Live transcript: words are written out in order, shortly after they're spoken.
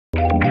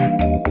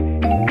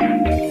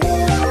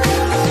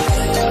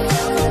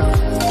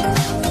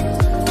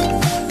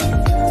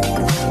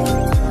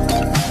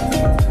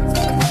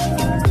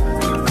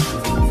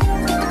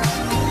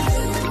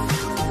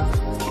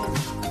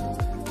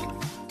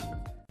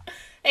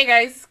Hey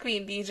guys, it's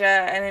Queendija,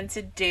 and in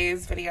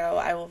today's video,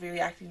 I will be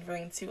reacting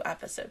to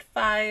episode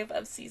 5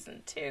 of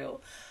season 2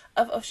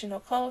 of Oshi no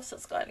Ko. So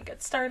let's go ahead and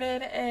get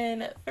started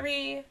in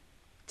 3,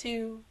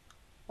 2,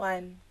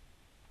 1,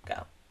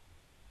 go.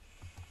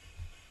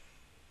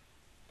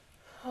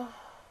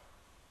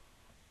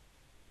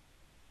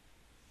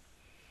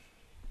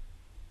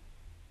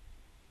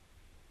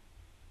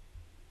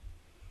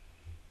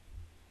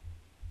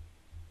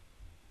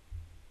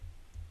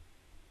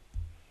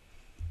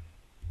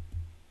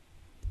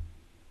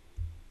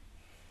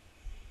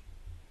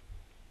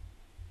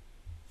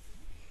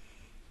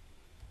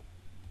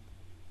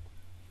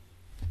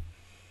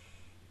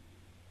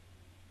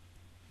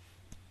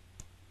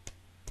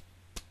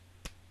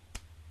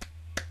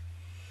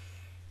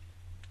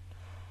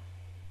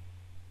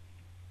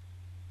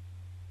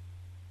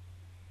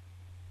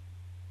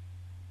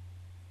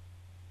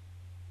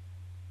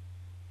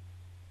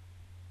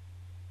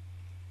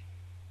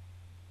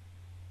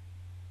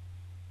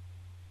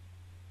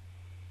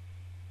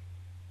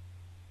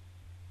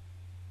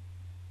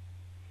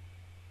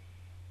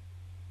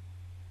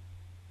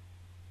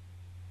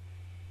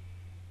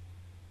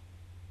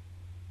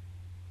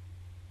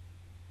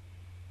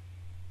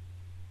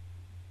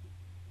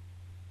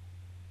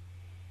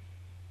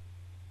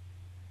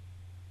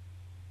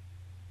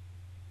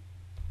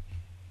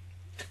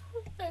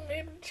 I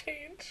made a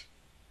change.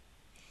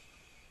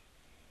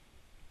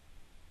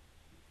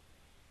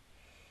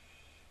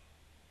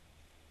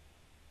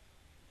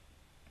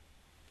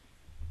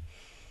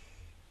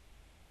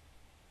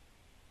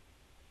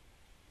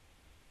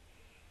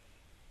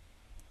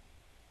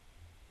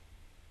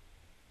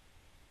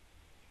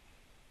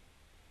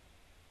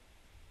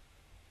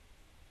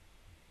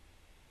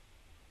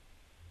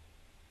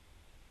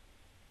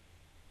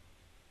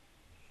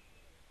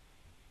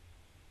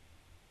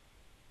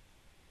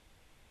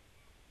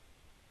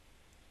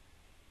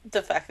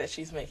 The fact that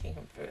she's making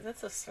him food,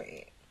 that's so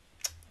sweet.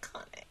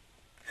 Iconic.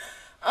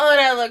 Oh,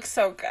 that looks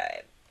so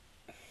good.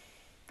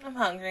 I'm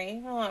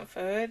hungry. I want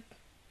food.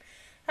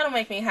 That'll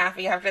make me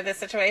happy after this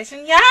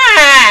situation.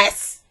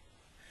 Yes!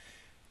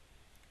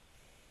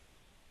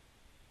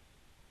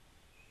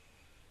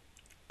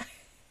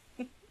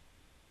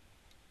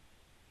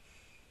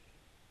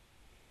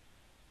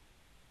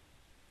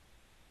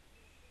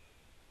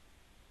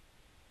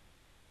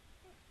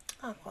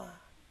 Aqua.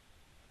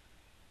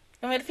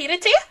 You want me to feed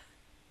it to you?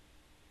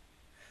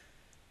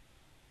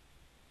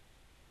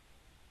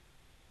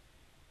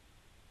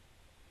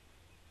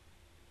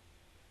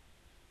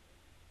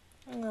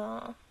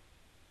 Aww.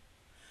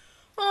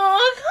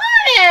 Oh,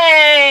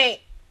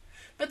 honey!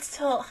 But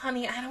still,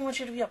 honey, I don't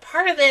want you to be a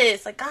part of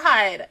this. Like,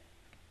 God.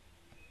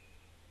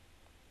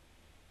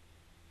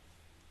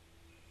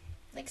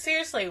 Like,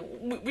 seriously,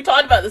 we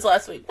talked about this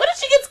last week. What if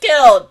she gets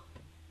killed?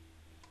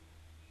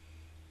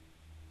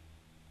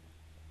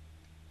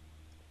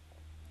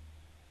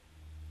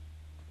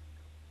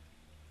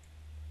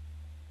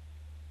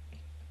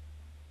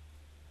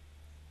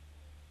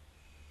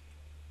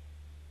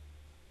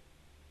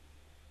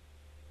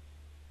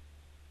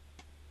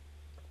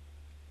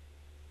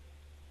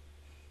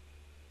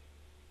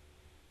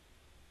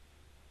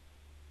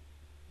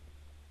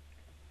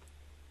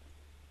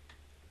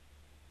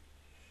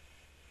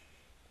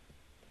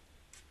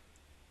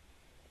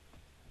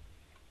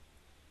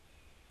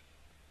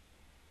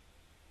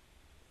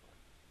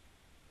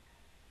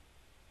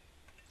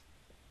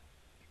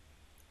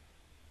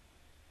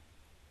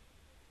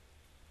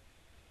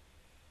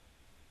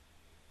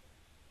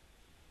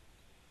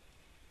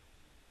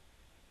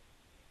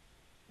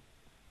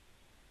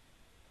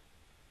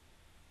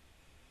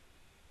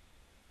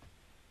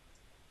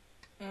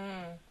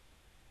 Mm.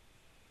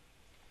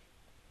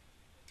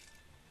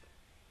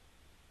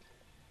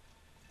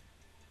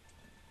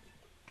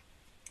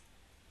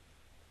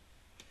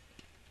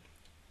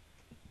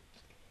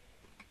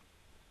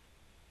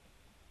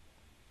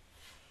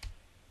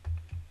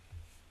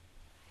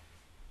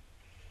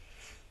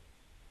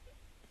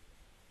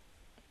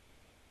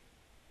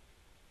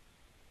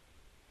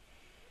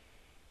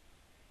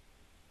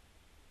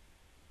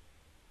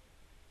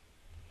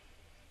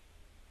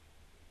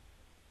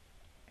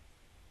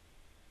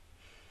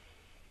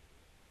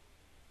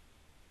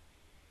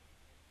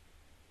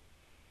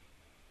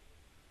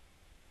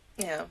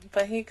 Yeah,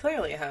 but he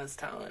clearly has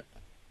talent.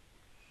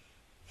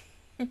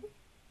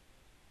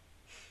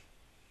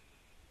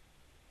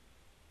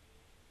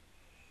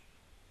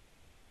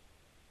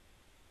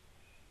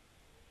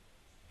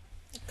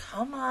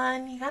 Come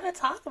on, you gotta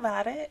talk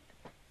about it.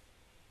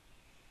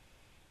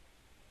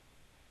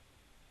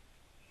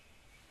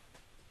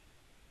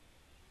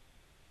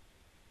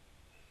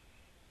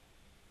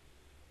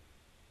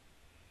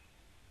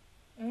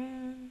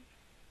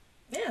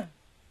 Yeah.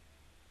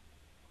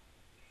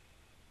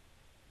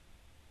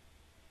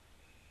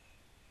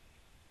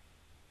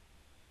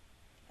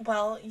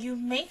 Well, you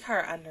make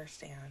her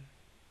understand.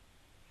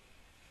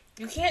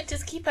 You can't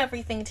just keep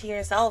everything to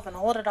yourself and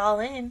hold it all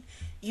in.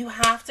 You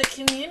have to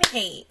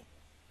communicate.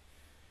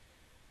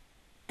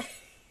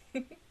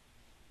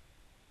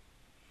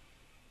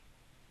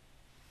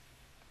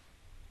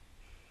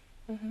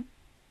 Mm-hmm.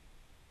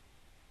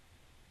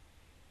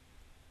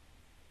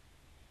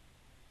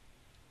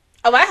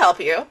 Oh, I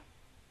help you.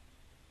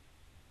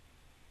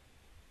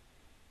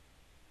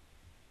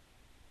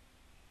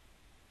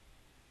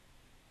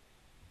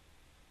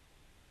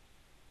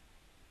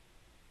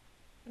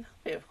 I'll help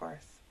you, of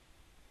course.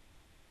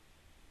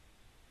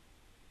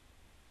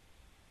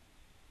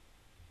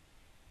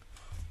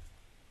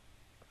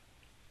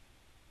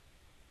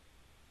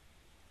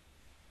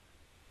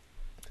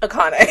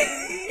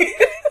 Akane.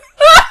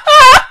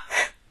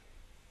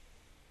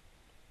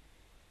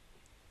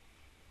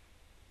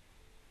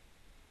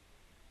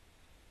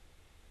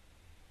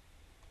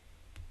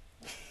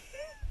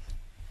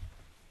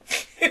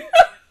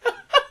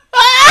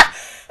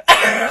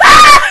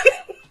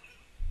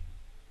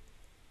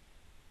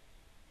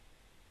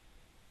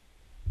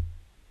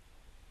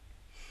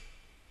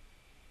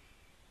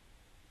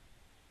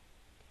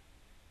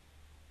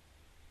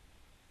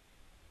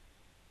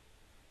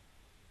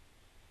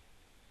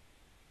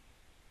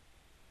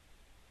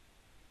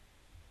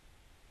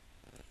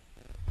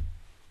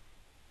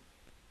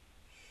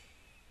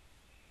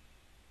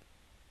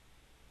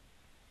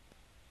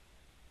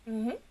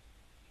 Mm-hmm.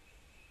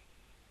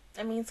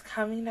 That means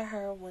coming to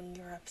her when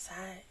you're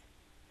upset.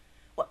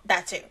 Well,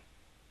 that too.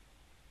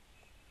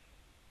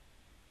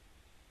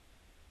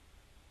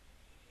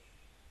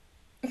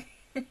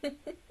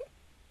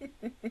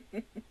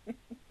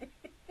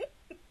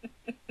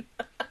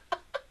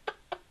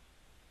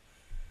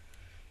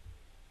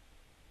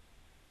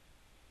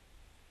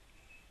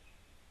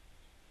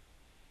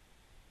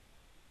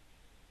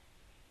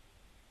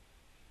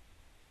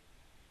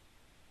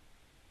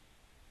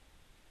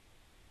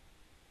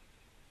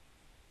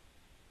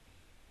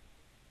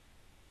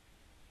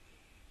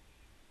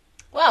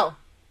 Well,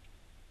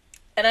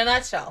 in a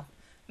nutshell,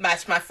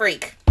 match my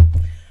freak.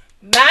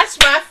 Match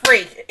my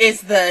freak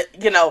is the,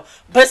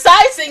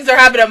 besides things that are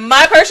happening in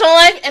my personal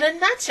life, in a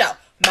nutshell,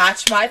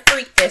 match my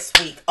freak this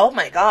week. Oh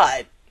my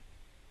god.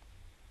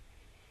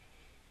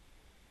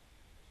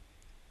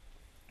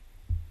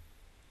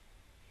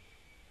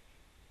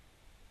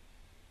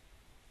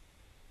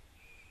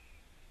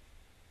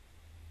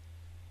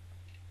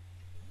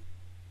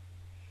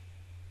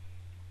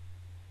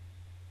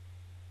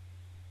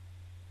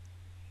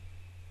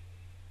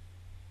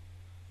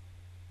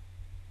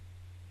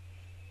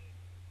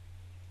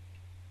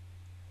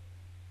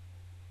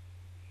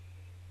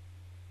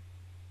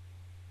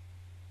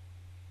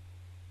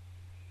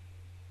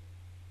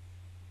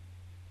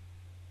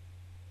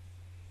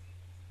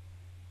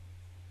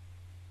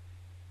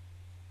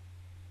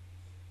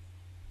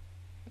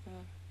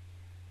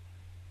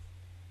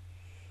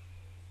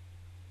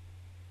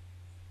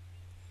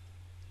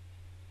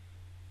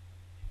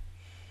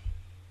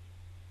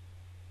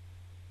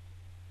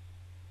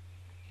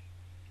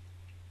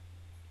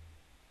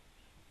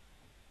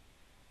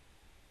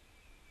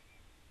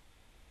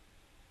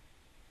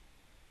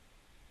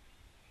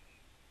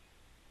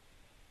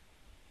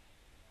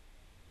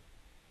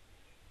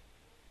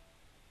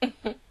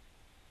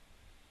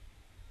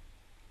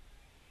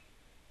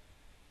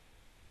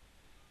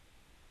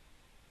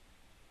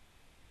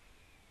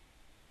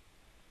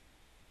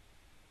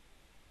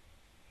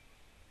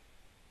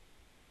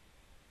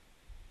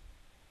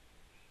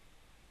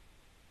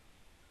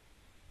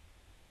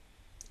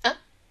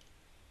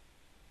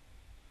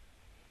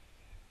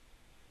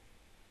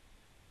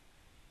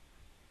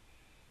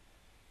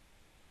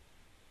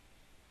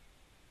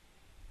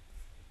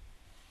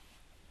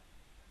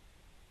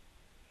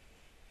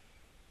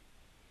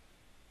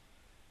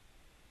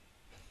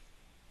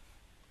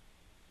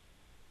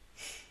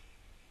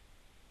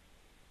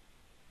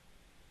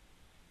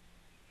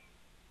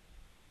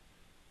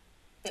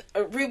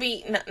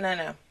 Ruby,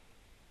 no.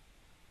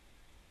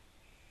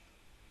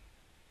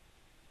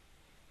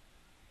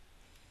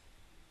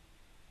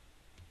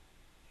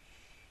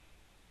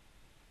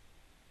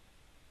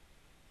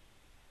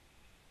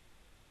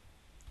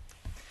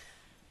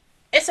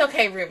 It's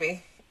okay,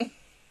 Ruby.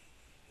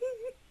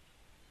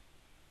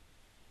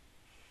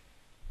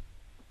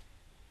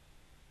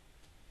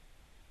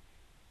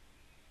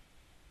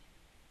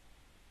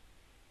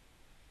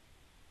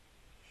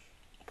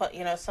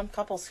 But, some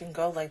couples can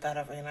go like that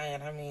every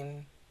night. I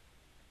mean...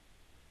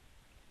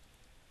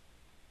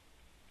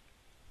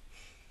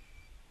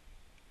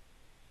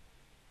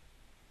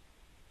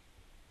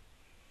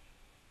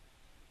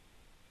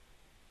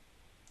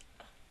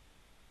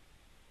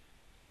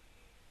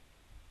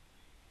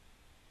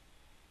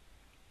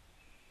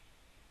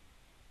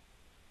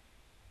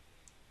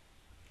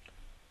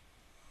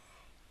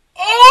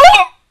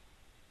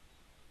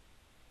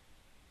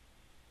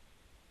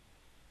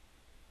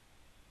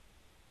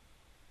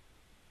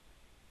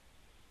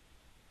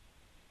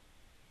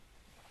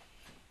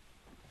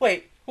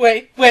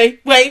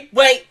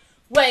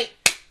 Wait.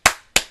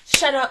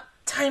 Shut up.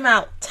 Time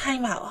out.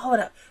 Hold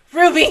up.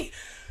 Ruby!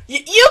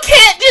 You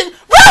can't just...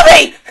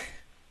 Ruby!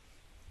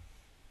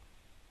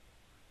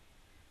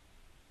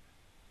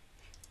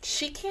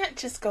 She can't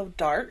just go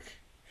dark.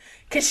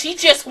 Because she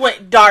just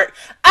went dark.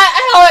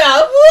 Hold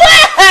on.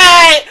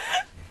 Wait!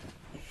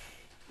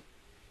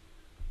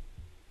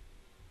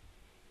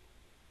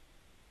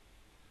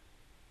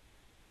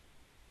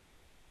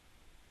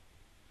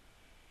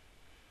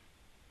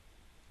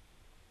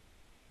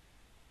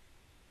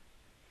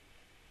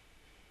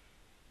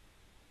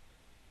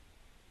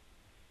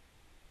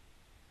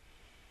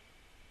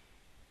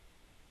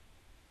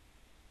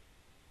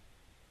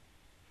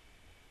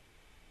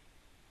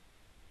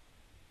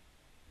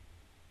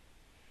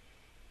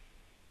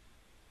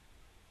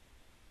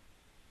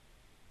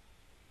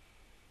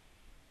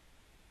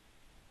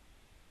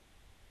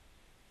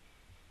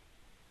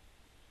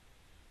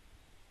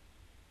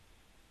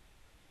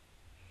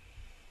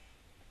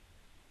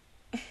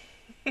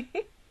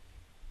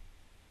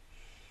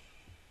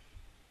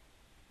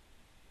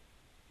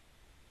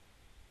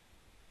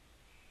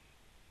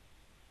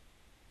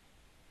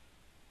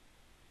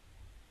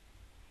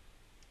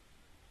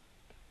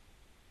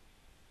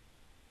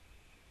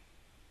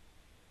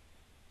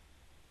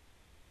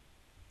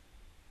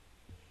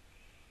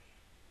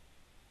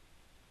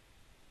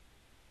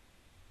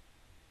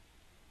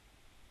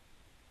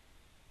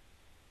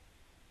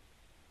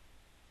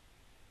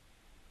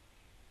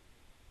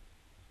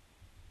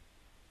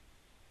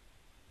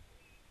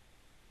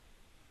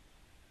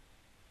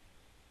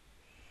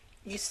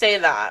 You say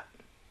that.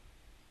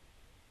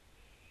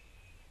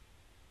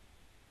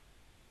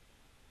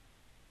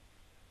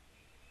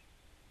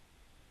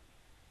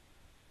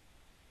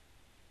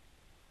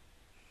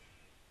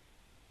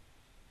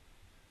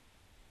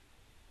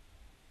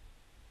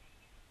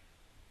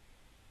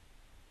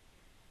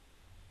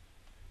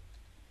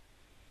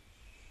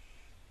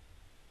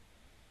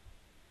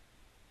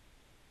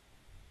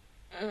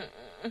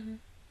 Mm-hmm.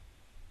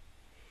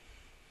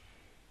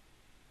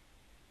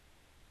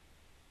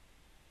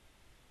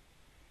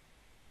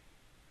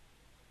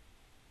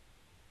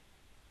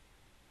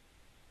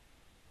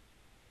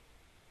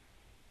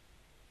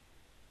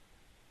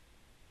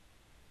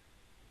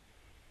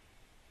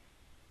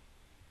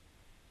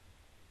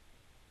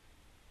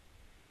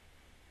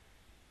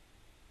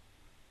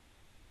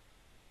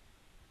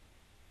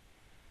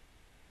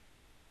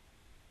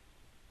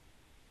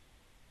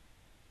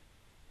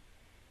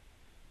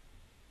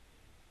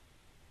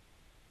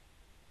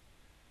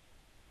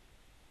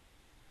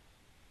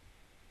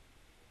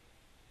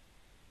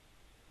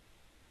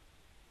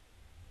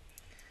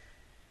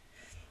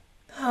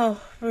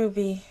 Oh,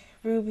 Ruby.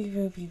 Ruby,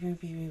 Ruby,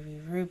 Ruby,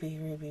 Ruby, Ruby,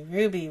 Ruby,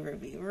 Ruby,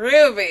 Ruby,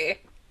 Ruby.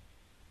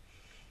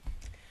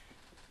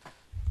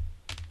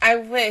 I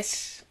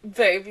wish,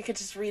 babe, you could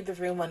just read the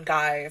room on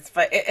guys,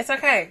 but it's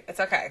okay. It's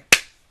okay.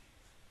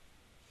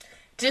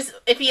 Just,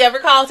 if he ever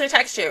calls or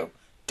texts you,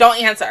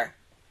 don't answer.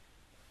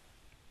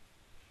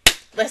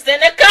 Listen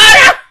to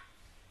Kara!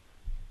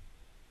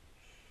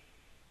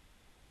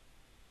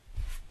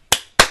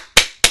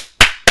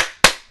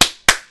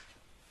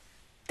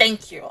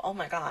 Thank you. Oh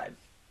my god.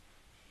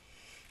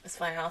 That's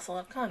why I also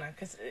love Kana,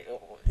 because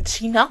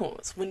she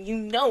knows. When you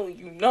know,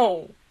 you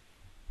know.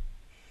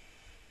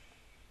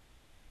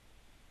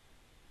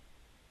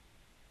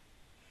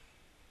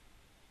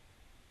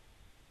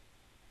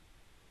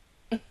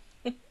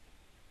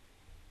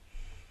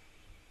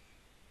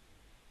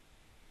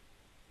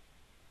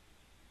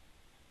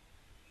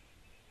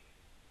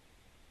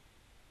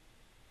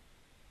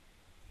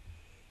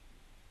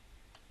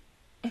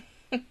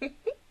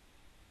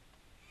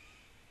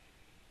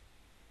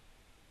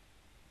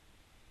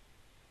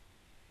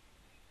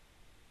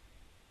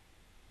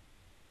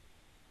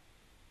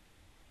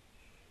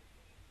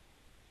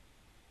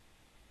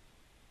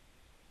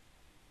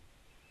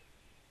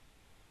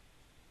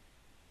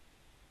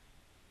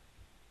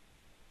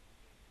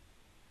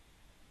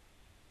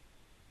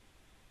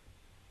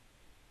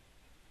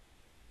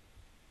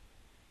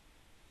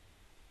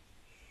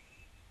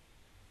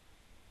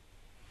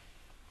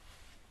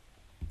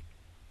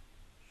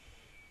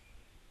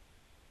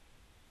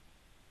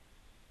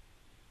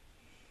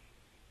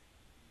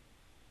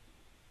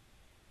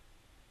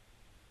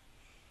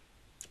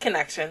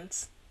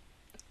 Connections.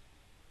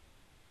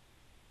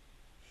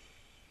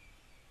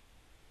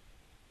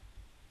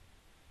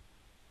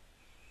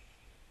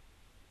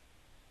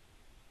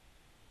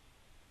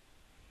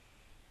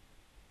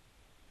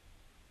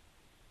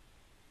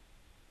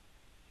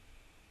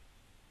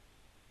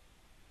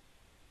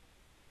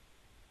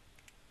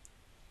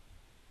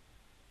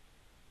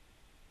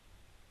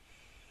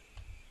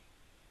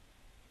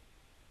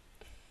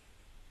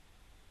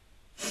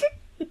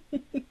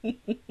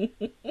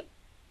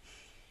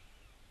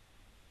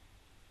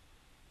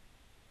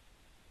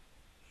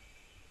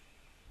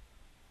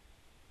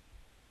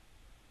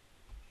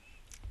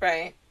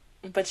 Right.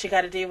 But you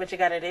gotta do what you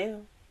gotta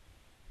do.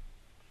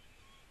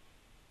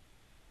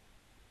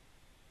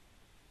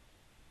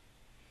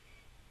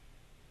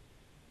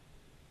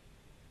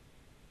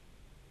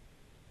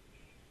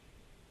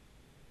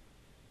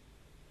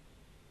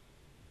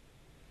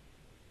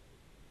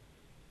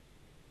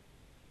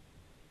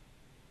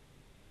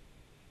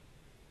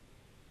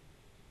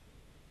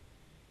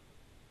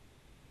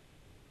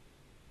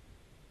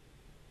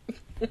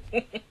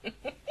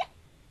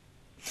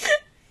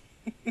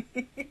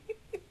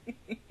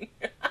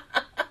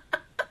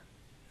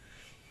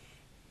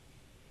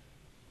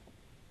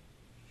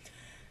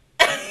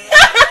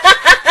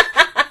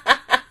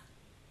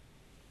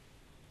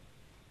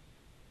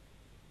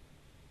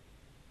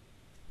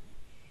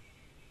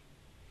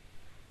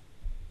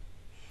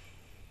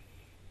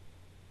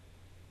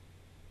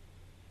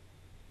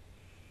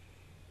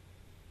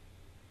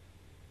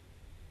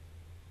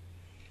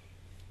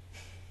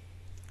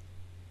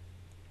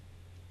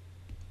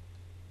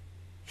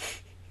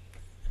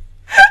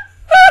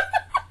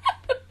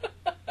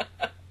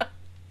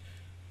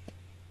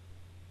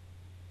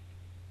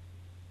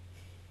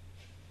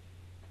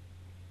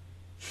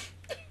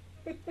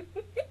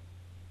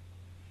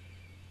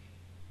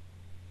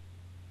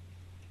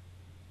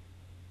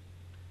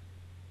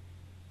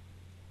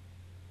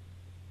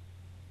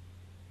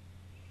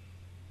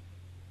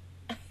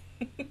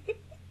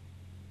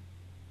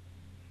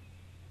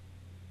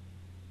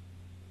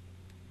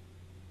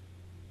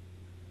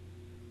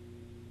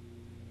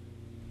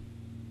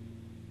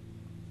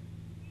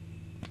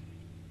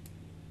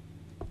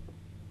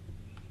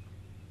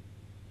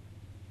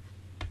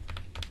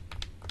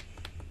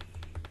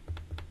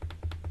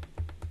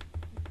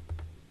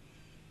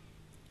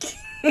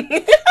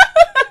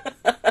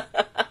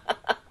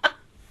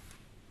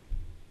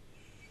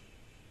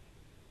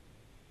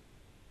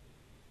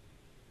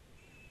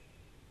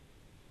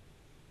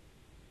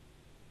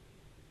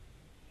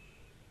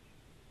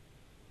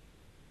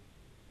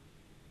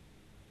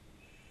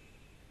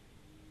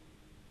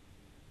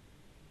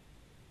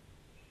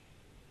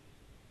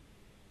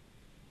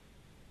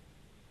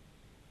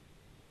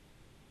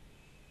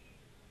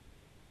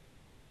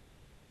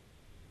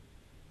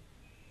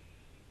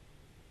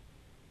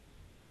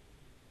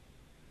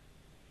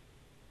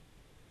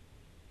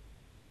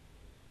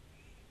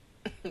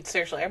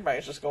 Seriously,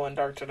 everybody's just going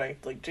dark today.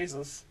 Like,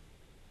 Jesus.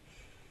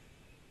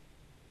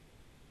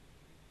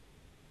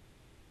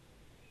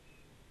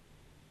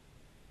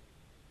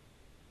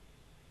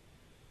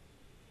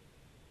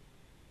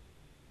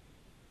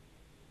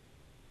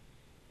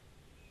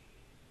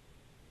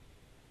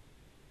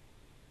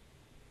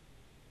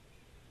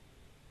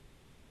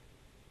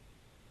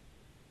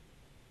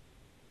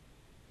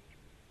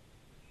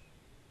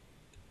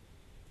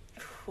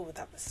 Ooh,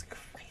 that was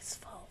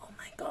graceful. Oh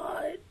my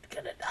god.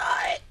 Gonna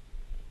die.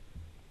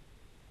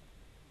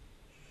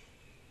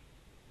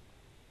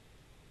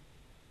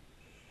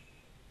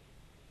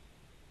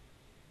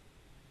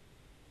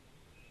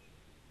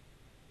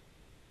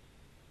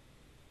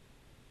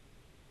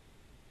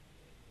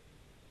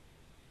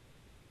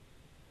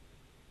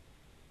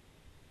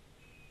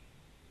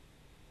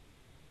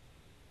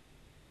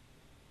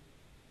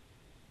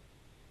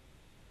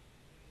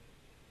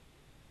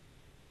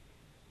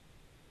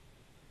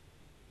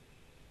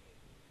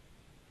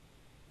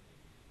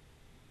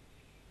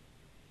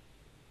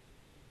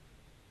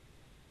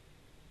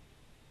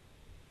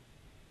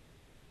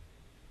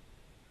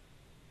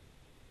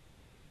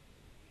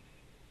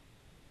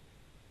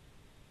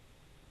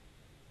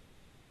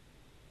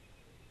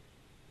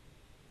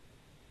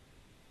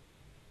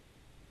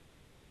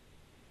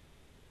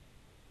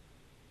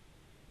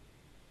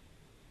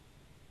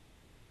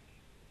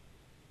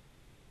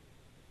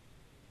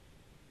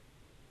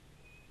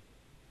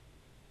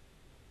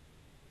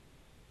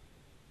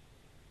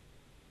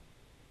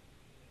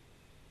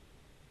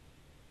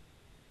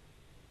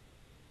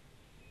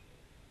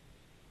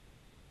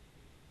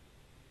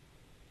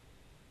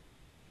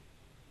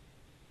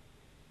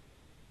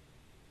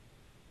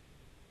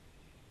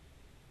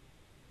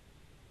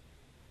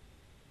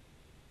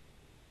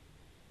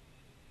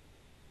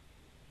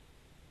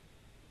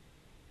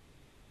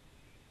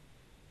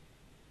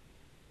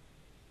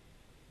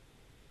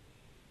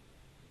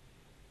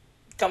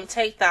 Don't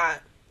take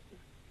that.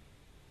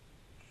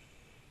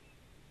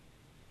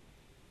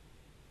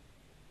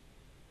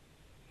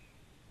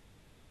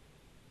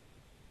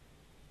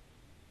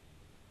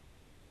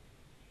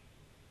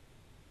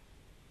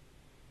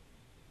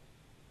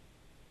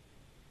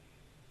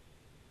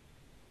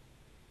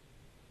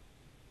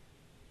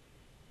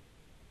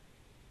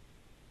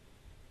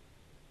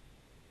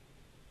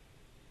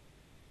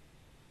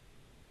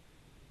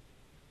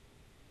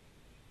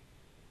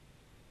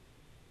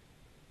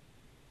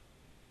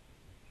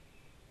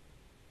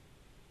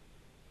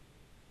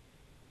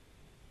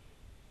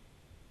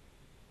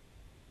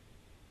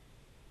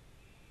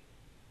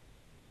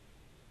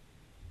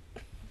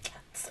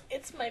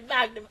 It's my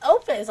magnum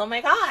opus. Oh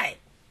my god.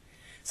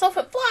 So if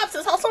it flops,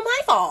 it's also my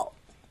fault.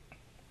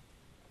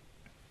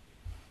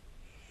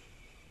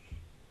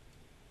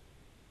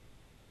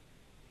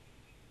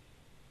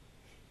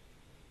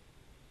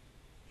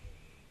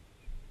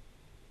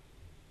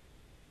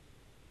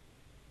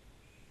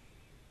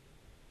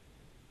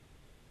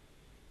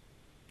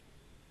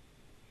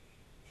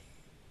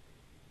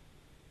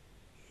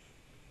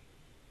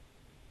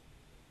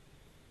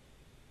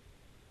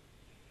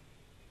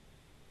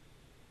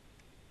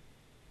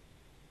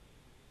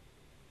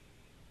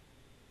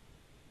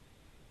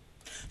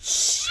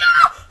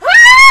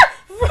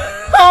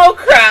 Oh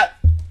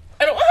crap.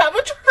 I don't have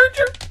a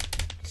charger.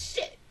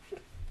 Shit.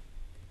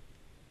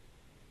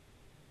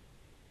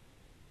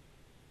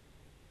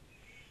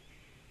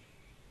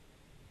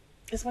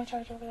 Is my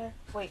charger over there?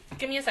 Wait,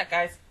 give me a sec,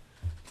 guys.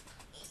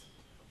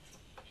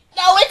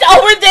 No, it's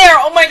over there!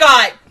 Oh my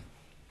god!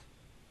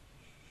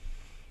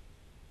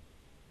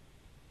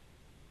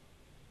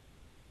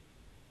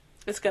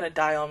 It's gonna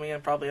die on me in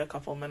probably a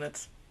couple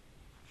minutes.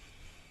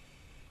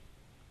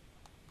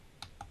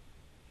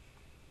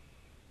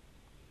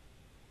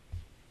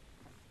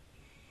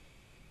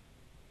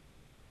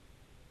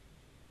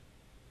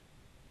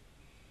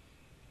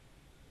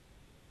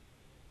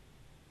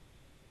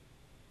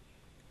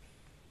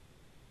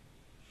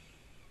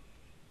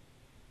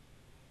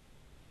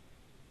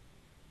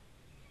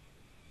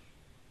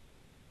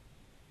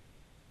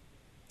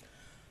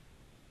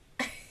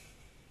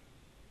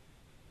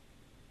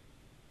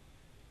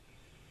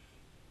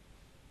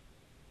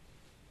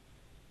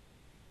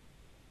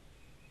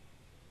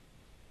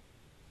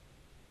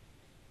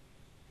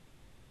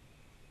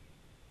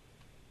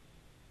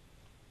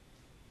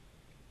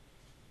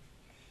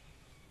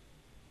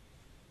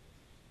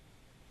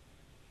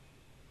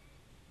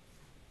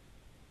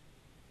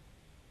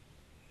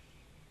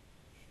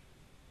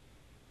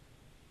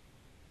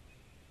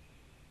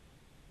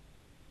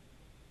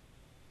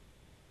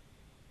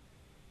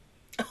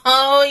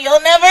 Oh,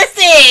 you'll never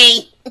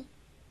see!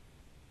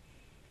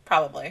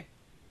 Probably.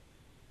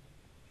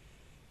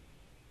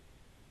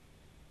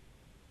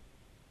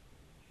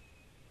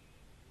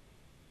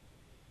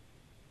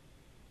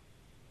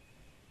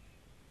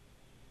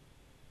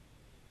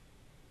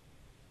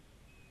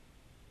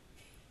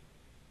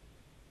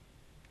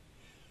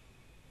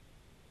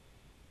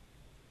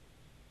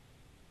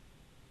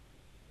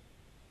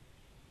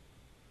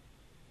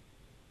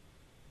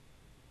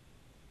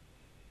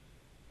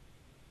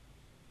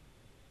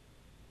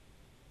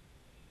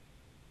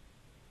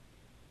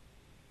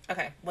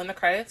 Okay, when the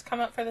credits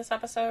come up for this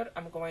episode,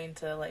 I'm going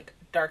to, like,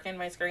 darken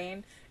my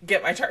screen,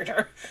 get my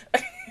charger.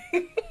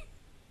 Mm-hmm.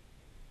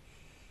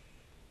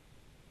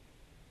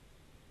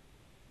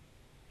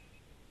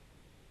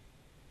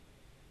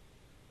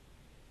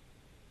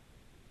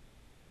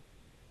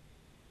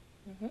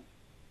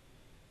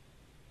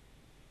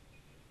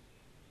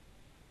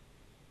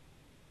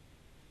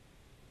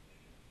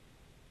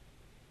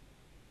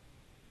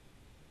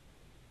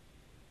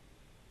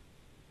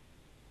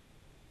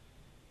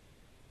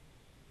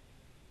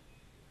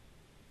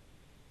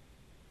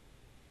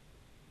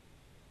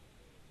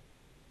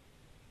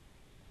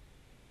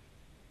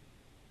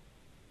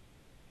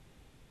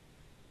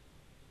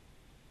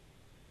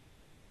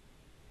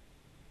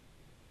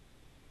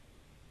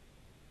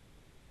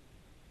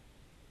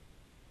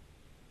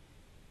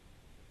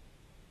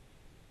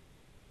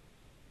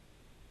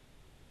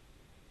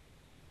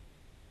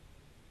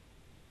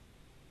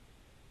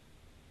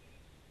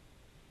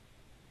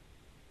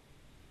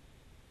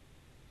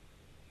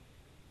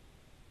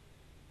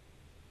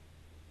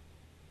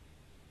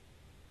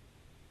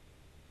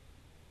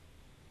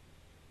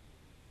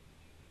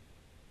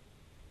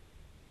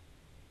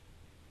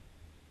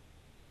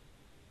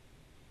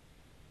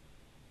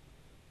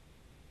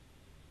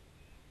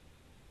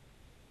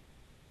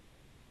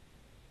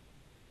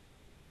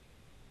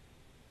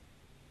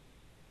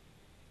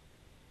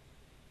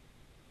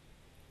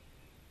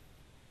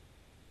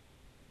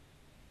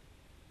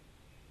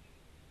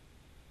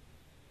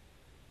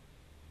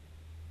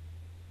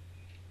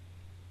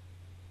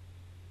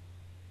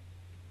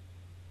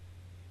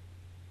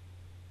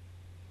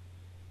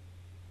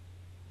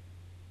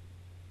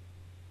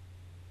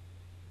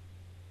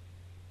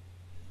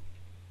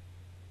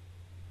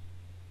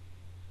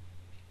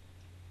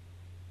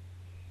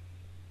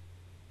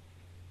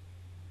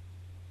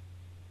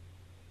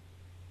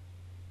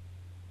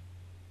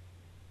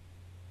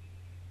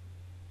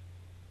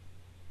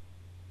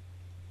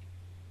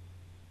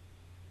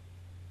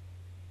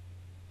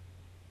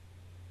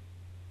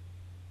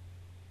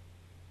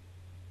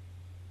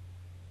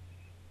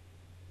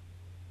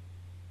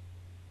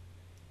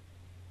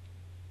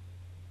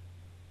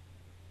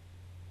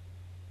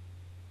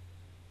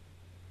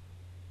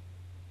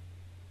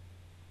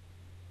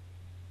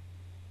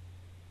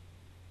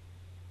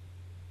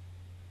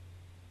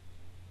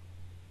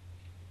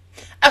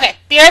 Okay,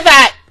 be right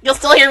back. You'll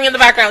still hear me in the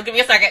background. Give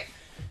me a second.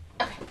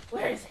 Okay,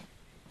 where is it?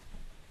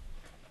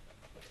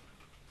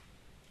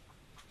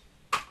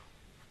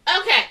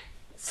 Okay,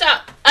 so,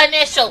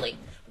 initially,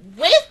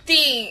 with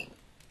the...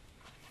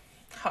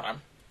 Hold on.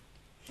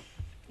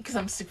 Because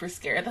I'm super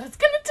scared that it's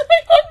going to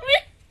die on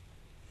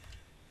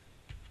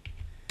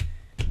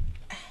me.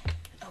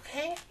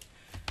 Okay.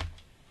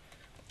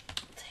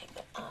 Take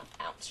it off.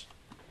 Ouch.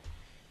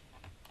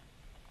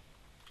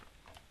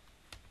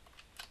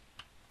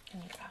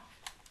 There you go.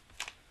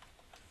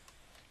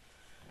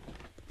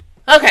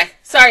 Okay,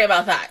 sorry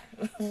about that.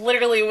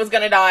 Literally was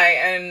gonna die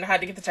and had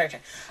to get the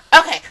charger.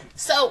 Okay,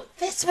 so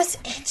this was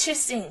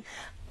interesting.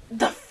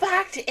 The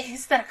fact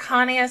is that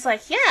Akane is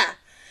like, yeah,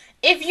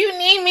 if you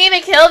need me to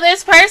kill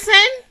this person,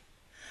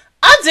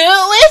 I'll do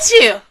it with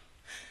you.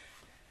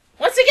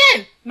 Once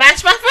again,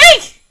 match my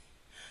freak.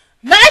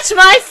 Match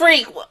my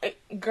freak.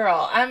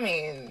 Girl, I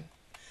mean,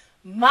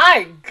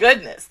 my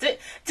goodness. Did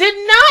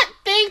not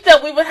think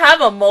that we would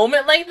have a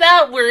moment like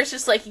that where it's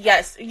just like,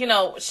 yes, you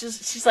know,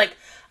 she's like,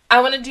 I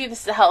want to do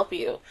this to help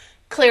you.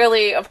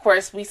 Clearly, of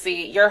course, we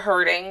see you're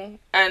hurting,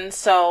 and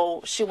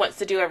so she wants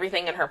to do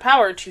everything in her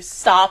power to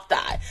stop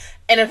that.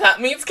 And if that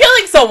means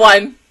killing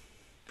someone,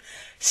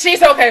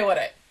 she's okay with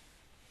it.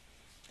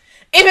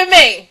 Even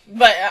me,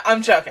 but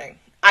I'm joking.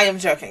 I am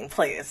joking,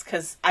 please,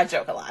 because I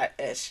joke a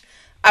lot-ish.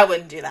 I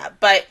wouldn't do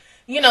that. But,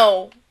 you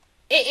know,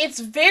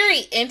 it's very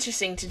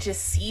interesting to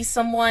just see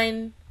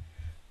someone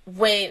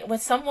when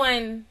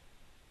someone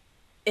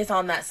is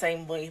on that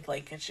same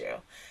wavelength as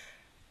you.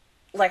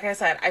 Like I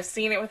said, I've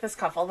seen it with this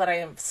couple that I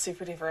am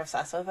super duper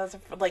obsessed with as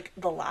of, like,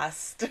 the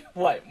last,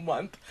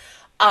 month?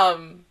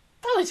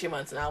 Probably 2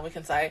 months now, we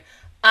can say.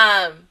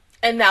 And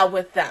now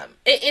with them.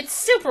 It's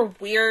super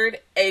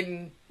weird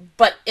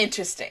but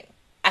interesting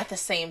at the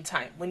same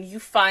time. When you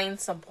find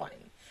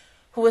someone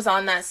who is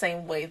on that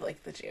same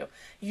wavelength as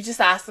you just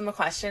ask them a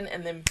question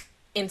and then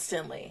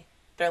instantly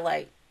they're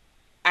like,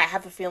 I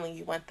have a feeling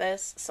you want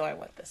this, so I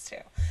want this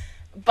too.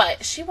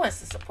 But she wants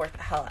to support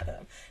the hell out of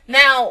him.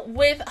 Now,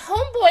 with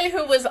Homeboy,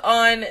 who was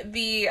on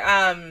the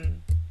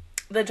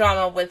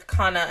drama with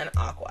Kana and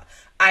Aqua,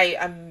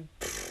 I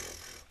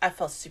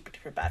felt super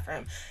duper bad for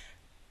him.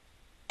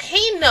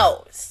 He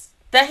knows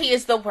that he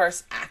is the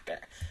worst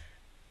actor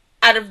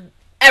out of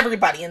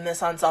everybody in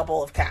this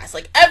ensemble of cast.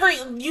 Like,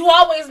 you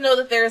always know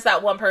that there's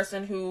that one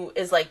person who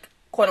is, like,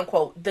 quote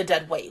unquote, the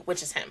dead weight,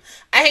 which is him.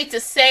 I hate to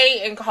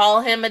say and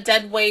call him a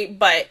dead weight,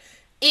 but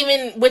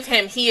even with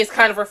him, he is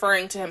kind of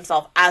referring to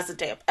himself as a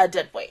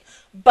dead weight.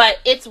 But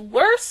it's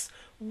worse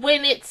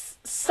when it's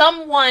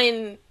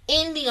someone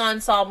in the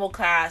ensemble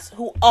cast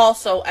who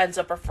also ends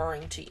up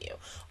referring to you.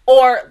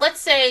 Or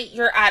let's say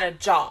you're at a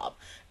job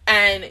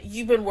and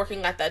you've been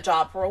working at that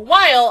job for a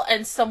while,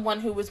 and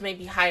someone who was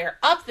maybe higher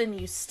up than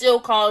you still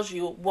calls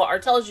you, or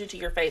tells you to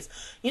your face,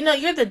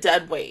 you're the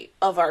dead weight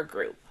of our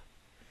group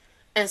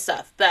and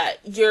stuff, that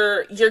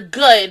you're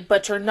good,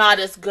 but you're not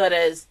as good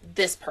as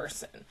this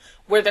person,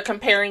 where they're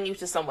comparing you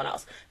to someone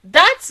else.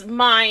 That's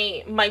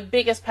my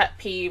biggest pet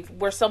peeve,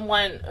 where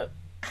someone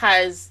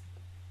has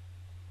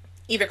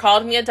either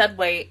called me a dead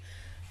weight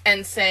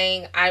and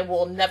saying I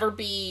will never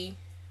be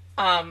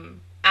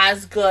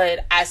as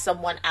good as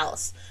someone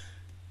else.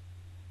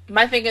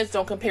 My thing is,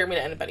 don't compare me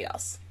to anybody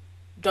else.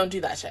 Don't do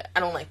that shit.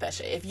 I don't like that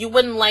shit. If you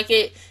wouldn't like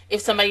it,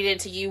 if somebody did it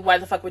to you, why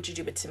the fuck would you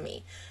do it to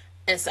me?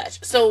 And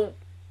such. So,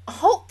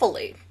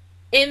 hopefully,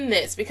 in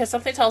this, because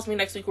something tells me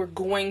next week we're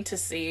going to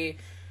see,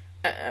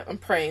 I'm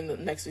praying that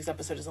next week's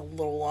episode is a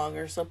little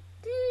longer, so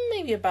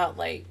maybe about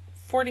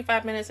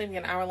 45 minutes, maybe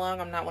an hour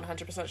long. I'm not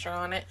 100% sure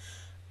on it.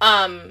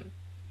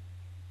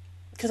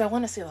 Because I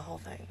want to see the whole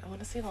thing. I want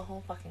to see the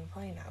whole fucking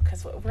play now,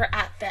 because we're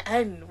at the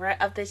end,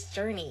 of this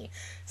journey.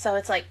 So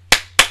it's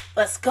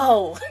let's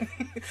go.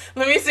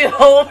 Let me see the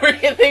whole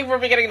freaking thing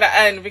from beginning to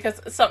end,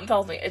 because something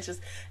tells me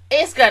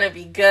it's gonna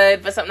be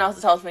good, but something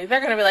else tells me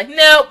they're gonna be like,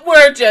 nope,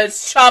 we're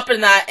just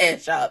chopping that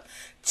inch up.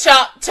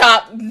 Chop,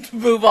 chop,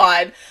 move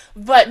on.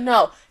 But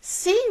no,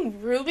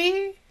 seeing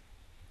Ruby,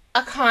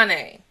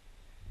 Akane,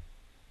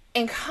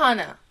 and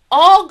Kana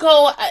all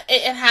go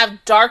and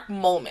have dark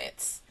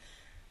moments.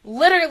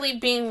 Literally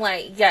being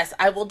like, yes,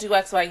 I will do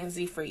X, Y, and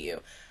Z for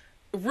you.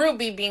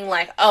 Ruby being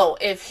like, oh,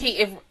 if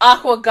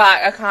Aqua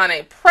got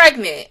Akane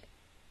pregnant,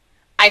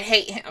 I'd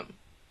hate him.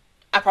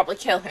 I'd probably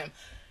kill him.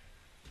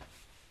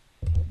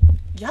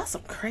 Y'all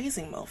some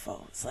crazy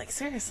mofos.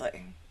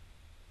 Seriously.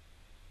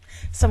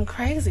 Some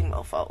crazy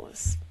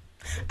mofos.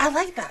 I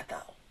like that,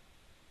 though.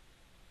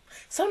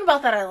 Something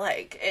about that I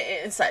like,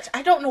 and such.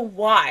 I don't know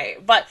why,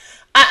 but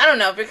I don't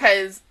know,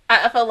 because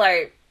I feel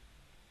like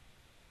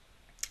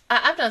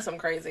I've done some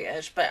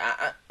crazy-ish, but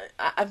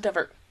I've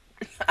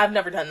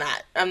never done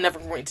that. I'm never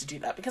going to do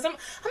that, because I'm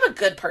a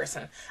good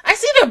person. I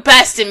see the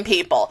best in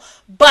people,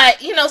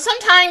 but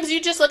sometimes you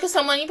just look at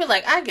someone and you be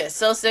like, I get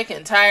so sick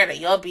and tired of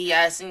your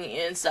BS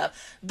and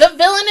stuff. The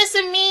villainous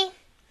in me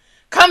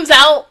comes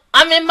out.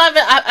 I'm in my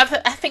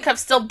I think I've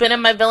still been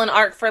in my villain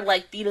arc for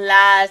the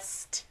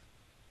last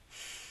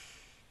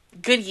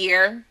good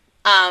year.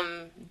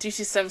 Due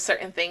to some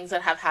certain things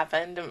that have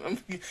happened. Woo!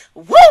 Even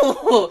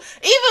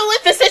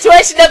with the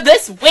situation of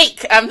this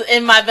week, I'm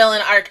in my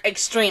villain arc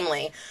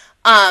extremely.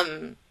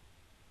 And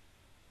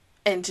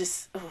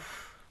just,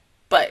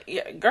 but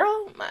yeah,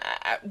 girl,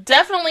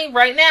 definitely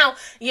right now,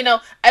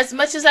 as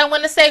much as I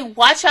want to say,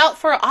 watch out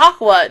for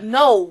Aqua,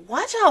 no,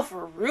 watch out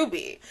for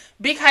Ruby,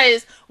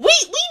 because we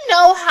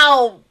know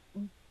how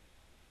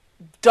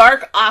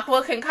dark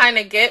Aqua can kind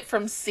of get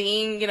from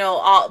seeing,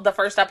 all the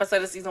first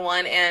episode of season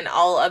 1 and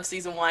all of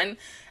season 1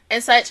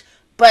 and such.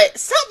 But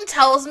something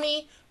tells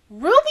me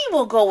Ruby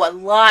will go a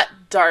lot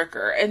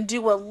darker and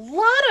do a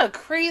lot of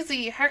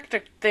crazy,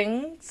 hectic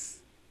things.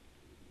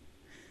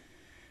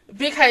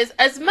 Because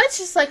as much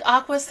as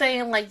Aqua's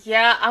saying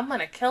yeah, I'm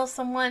gonna kill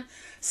someone,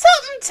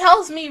 something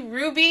tells me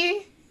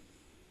Ruby,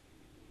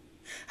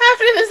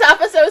 after this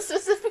episode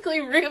specifically,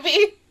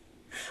 Ruby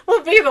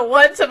will be the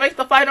one to make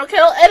the final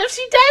kill. And if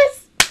she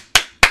does,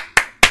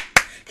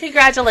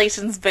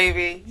 congratulations,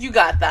 baby. You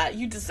got that.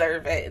 You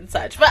deserve it and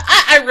such. But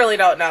I really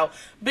don't know.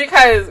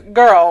 Because,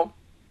 girl,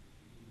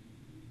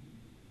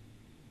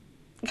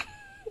 we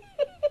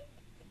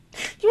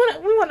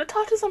want to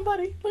talk to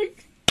somebody.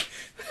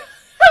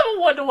 Have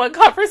a one-to-one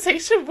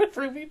conversation with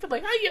Ruby.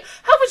 But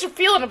how was you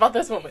feeling about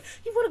this moment?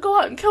 You want to go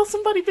out and kill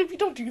somebody, baby?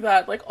 Don't do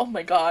that. Oh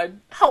my god.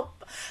 Help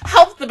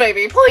the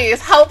baby. Please,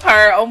 help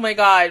her. Oh my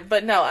god.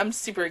 But no, I'm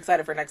super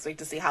excited for next week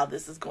to see how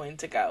this is going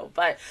to go.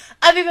 But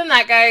other than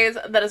that, guys,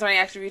 that is my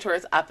reaction review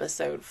towards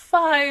episode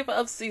 5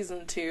 of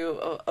season 2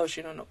 of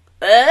Oshi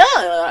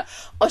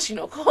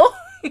no Ko.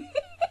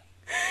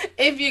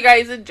 If you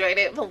guys enjoyed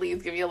it,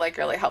 please give me a like. It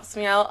really helps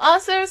me out.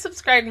 Also,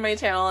 subscribe to my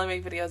channel. I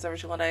make videos every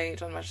single day.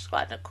 Join the Mush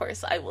Squad. And of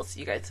course, I will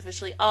see you guys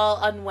officially all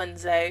on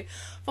Wednesday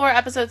for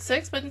episode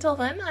 6. But until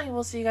then, I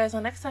will see you guys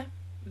on next time.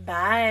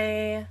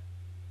 Bye.